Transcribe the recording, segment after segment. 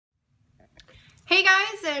Hey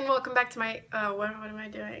guys, and welcome back to my what am I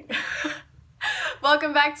doing?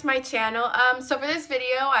 Welcome back to my channel. So for this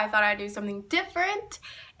video I thought I'd do something different,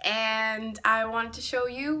 and I wanted to show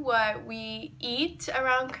you what we eat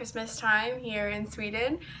around Christmas time here in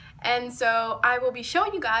Sweden. And so I will be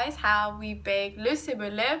showing you guys how we bake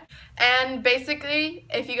lussebullar. And basically,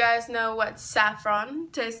 if you guys know what saffron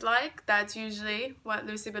tastes like, that's usually what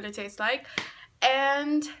lussebullar tastes like.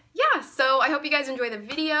 And yeah, so I hope you guys enjoy the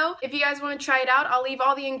video. If you guys want to try it out, I'll leave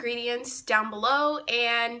all the ingredients down below,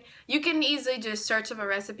 and you can easily just search up a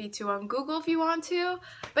recipe too on Google if you want to.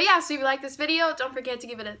 But yeah, so if you like this video, don't forget to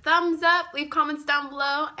give it a thumbs up, leave comments down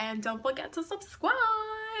below, and don't forget to subscribe.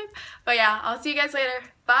 But yeah, I'll see you guys later.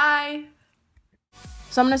 Bye!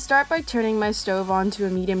 So I'm going to start by turning my stove on to a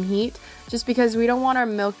medium heat, just because we don't want our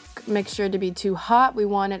milk mixture to be too hot. We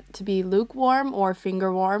want it to be lukewarm or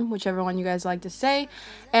finger warm, whichever one you guys like to say.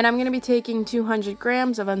 And I'm going to be taking 200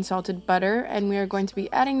 grams of unsalted butter, and we are going to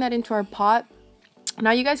be adding that into our pot.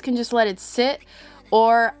 Now you guys can just let it sit,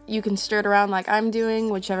 or you can stir it around like I'm doing,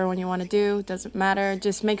 whichever one you want to do, doesn't matter.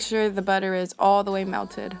 Just make sure the butter is all the way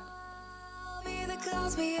melted.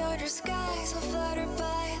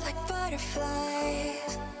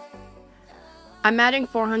 I'm adding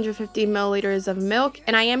 450 milliliters of milk,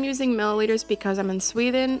 and I am using milliliters because I'm in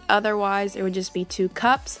Sweden, otherwise it would just be 2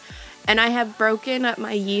 cups. And I have broken up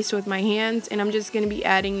my yeast with my hands, and I'm just going to be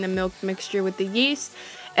adding the milk mixture with the yeast.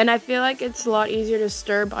 And I feel like it's a lot easier to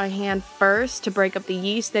stir by hand first to break up the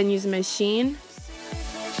yeast than use a machine.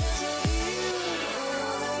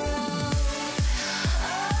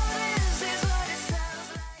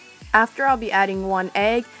 After, I'll be adding 1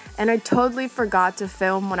 egg, and I totally forgot to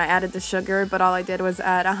film when I added the sugar, but all I did was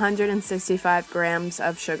add 165 grams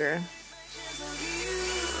of sugar.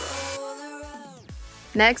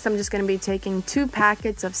 Next, I'm just going to be taking 2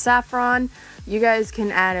 packets of saffron. You guys can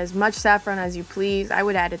add as much saffron as you please. I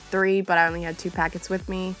would add 3, but I only had 2 packets with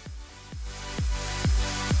me.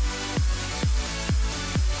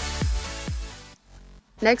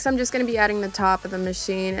 Next, I'm just going to be adding the top of the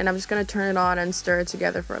machine, and I'm just going to turn it on and stir it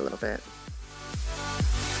together for a little bit.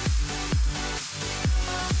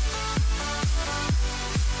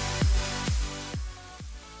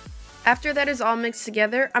 After that is all mixed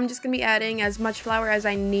together, I'm just going to be adding as much flour as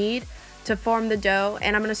I need to form the dough,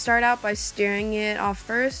 and I'm going to start out by stirring it off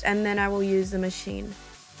first, and then I will use the machine.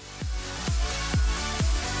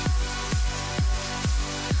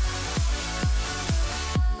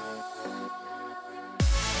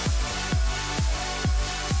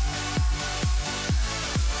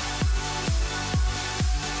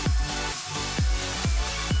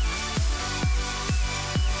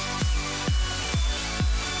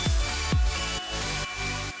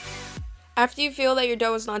 After you feel that your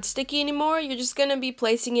dough is not sticky anymore, you're just going to be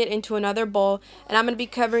placing it into another bowl, and I'm going to be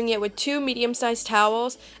covering it with 2 medium-sized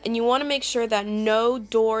towels. And you want to make sure that no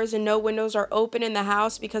doors and no windows are open in the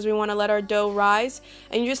house, because we want to let our dough rise,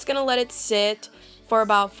 and you're just going to let it sit for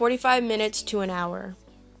about 45 minutes to an hour.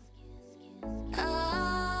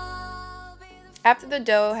 After the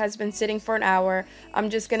dough has been sitting for an hour, I'm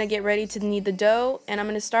just going to get ready to knead the dough, and I'm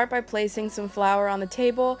going to start by placing some flour on the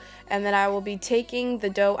table, and then I will be taking the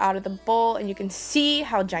dough out of the bowl, and you can see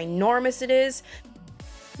how ginormous it is.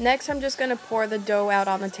 Next, I'm just going to pour the dough out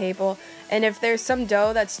on the table, and if there's some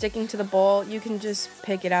dough that's sticking to the bowl, you can just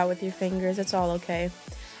pick it out with your fingers. It's all okay.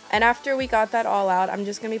 And after we got that all out, I'm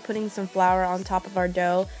just going to be putting some flour on top of our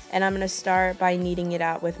dough, and I'm going to start by kneading it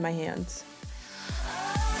out with my hands.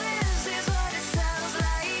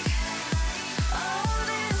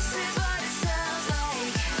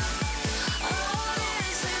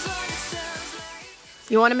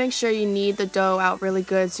 You want to make sure you knead the dough out really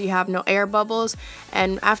good so you have no air bubbles.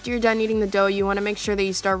 And after you're done kneading the dough, you want to make sure that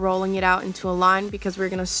you start rolling it out into a line, because we're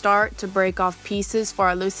going to start to break off pieces for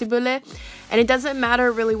our lussebullar. And it doesn't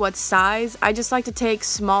matter really what size. I just like to take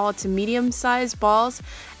small to medium sized balls,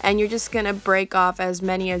 and you're just going to break off as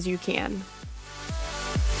many as you can.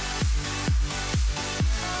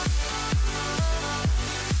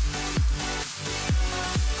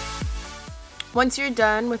 Once you're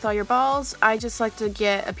done with all your balls, I just like to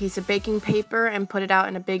get a piece of baking paper and put it out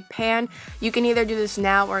in a big pan. You can either do this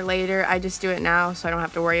now or later. I just do it now so I don't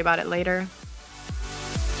have to worry about it later.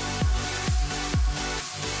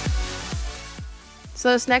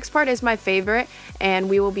 So this next part is my favorite, and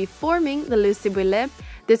we will be forming the lussebullar.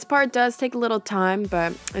 This part does take a little time,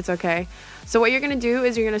 but it's okay. So what you're going to do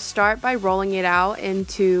is you're going to start by rolling it out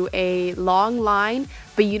into a long line,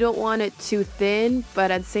 but you don't want it too thin,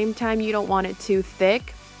 but at the same time you don't want it too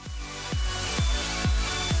thick.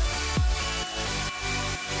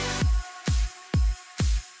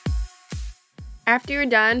 After you're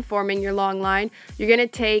done forming your long line, you're going to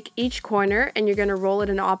take each corner and you're going to roll it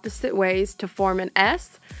in opposite ways to form an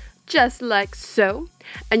S, just like so.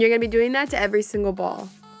 And you're going to be doing that to every single ball.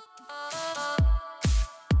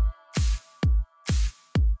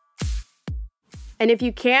 And if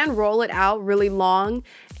you can roll it out really long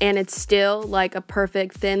and it's still like a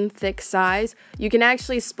perfect thin, thick size, you can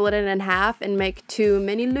actually split it in half and make 2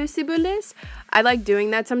 mini Lussebulles. I like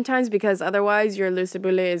doing that sometimes because otherwise your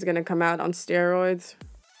Lussebulle is going to come out on steroids.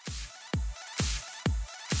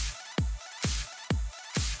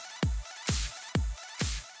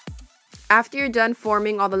 After you're done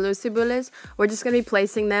forming all the Lussebulles, we're just going to be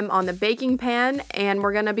placing them on the baking pan, and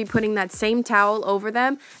we're going to be putting that same towel over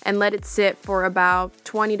them and let it sit for about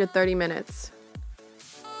 20 to 30 minutes.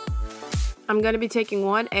 I'm going to be taking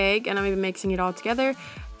 1 egg and I'm going to be mixing it all together,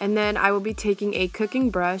 and then I will be taking a cooking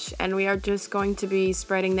brush and we are just going to be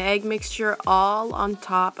spreading the egg mixture all on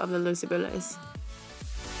top of the Lussebulles.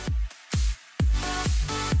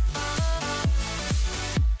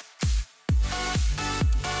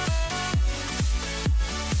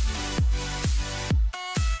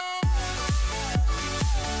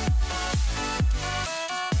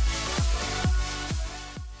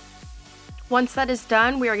 Once that is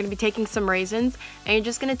done, we are going to be taking some raisins, and you're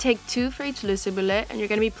just going to take 2 for each Lussebulle, and you're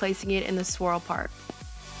going to be placing it in the swirl part.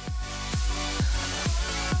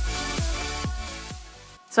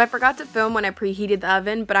 So I forgot to film when I preheated the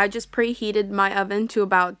oven, but I just preheated my oven to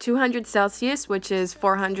about 200 Celsius, which is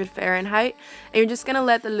 400 Fahrenheit. And you're just going to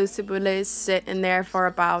let the Lussebulles sit in there for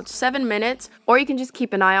about 7 minutes, or you can just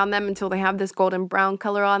keep an eye on them until they have this golden brown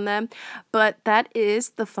color on them. But that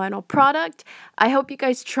is the final product. I hope you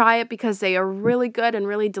guys try it because they are really good and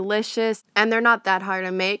really delicious, and they're not that hard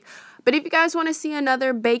to make. But if you guys want to see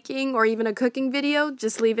another baking or even a cooking video,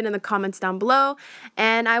 just leave it in the comments down below,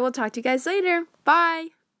 and I will talk to you guys later.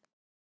 Bye!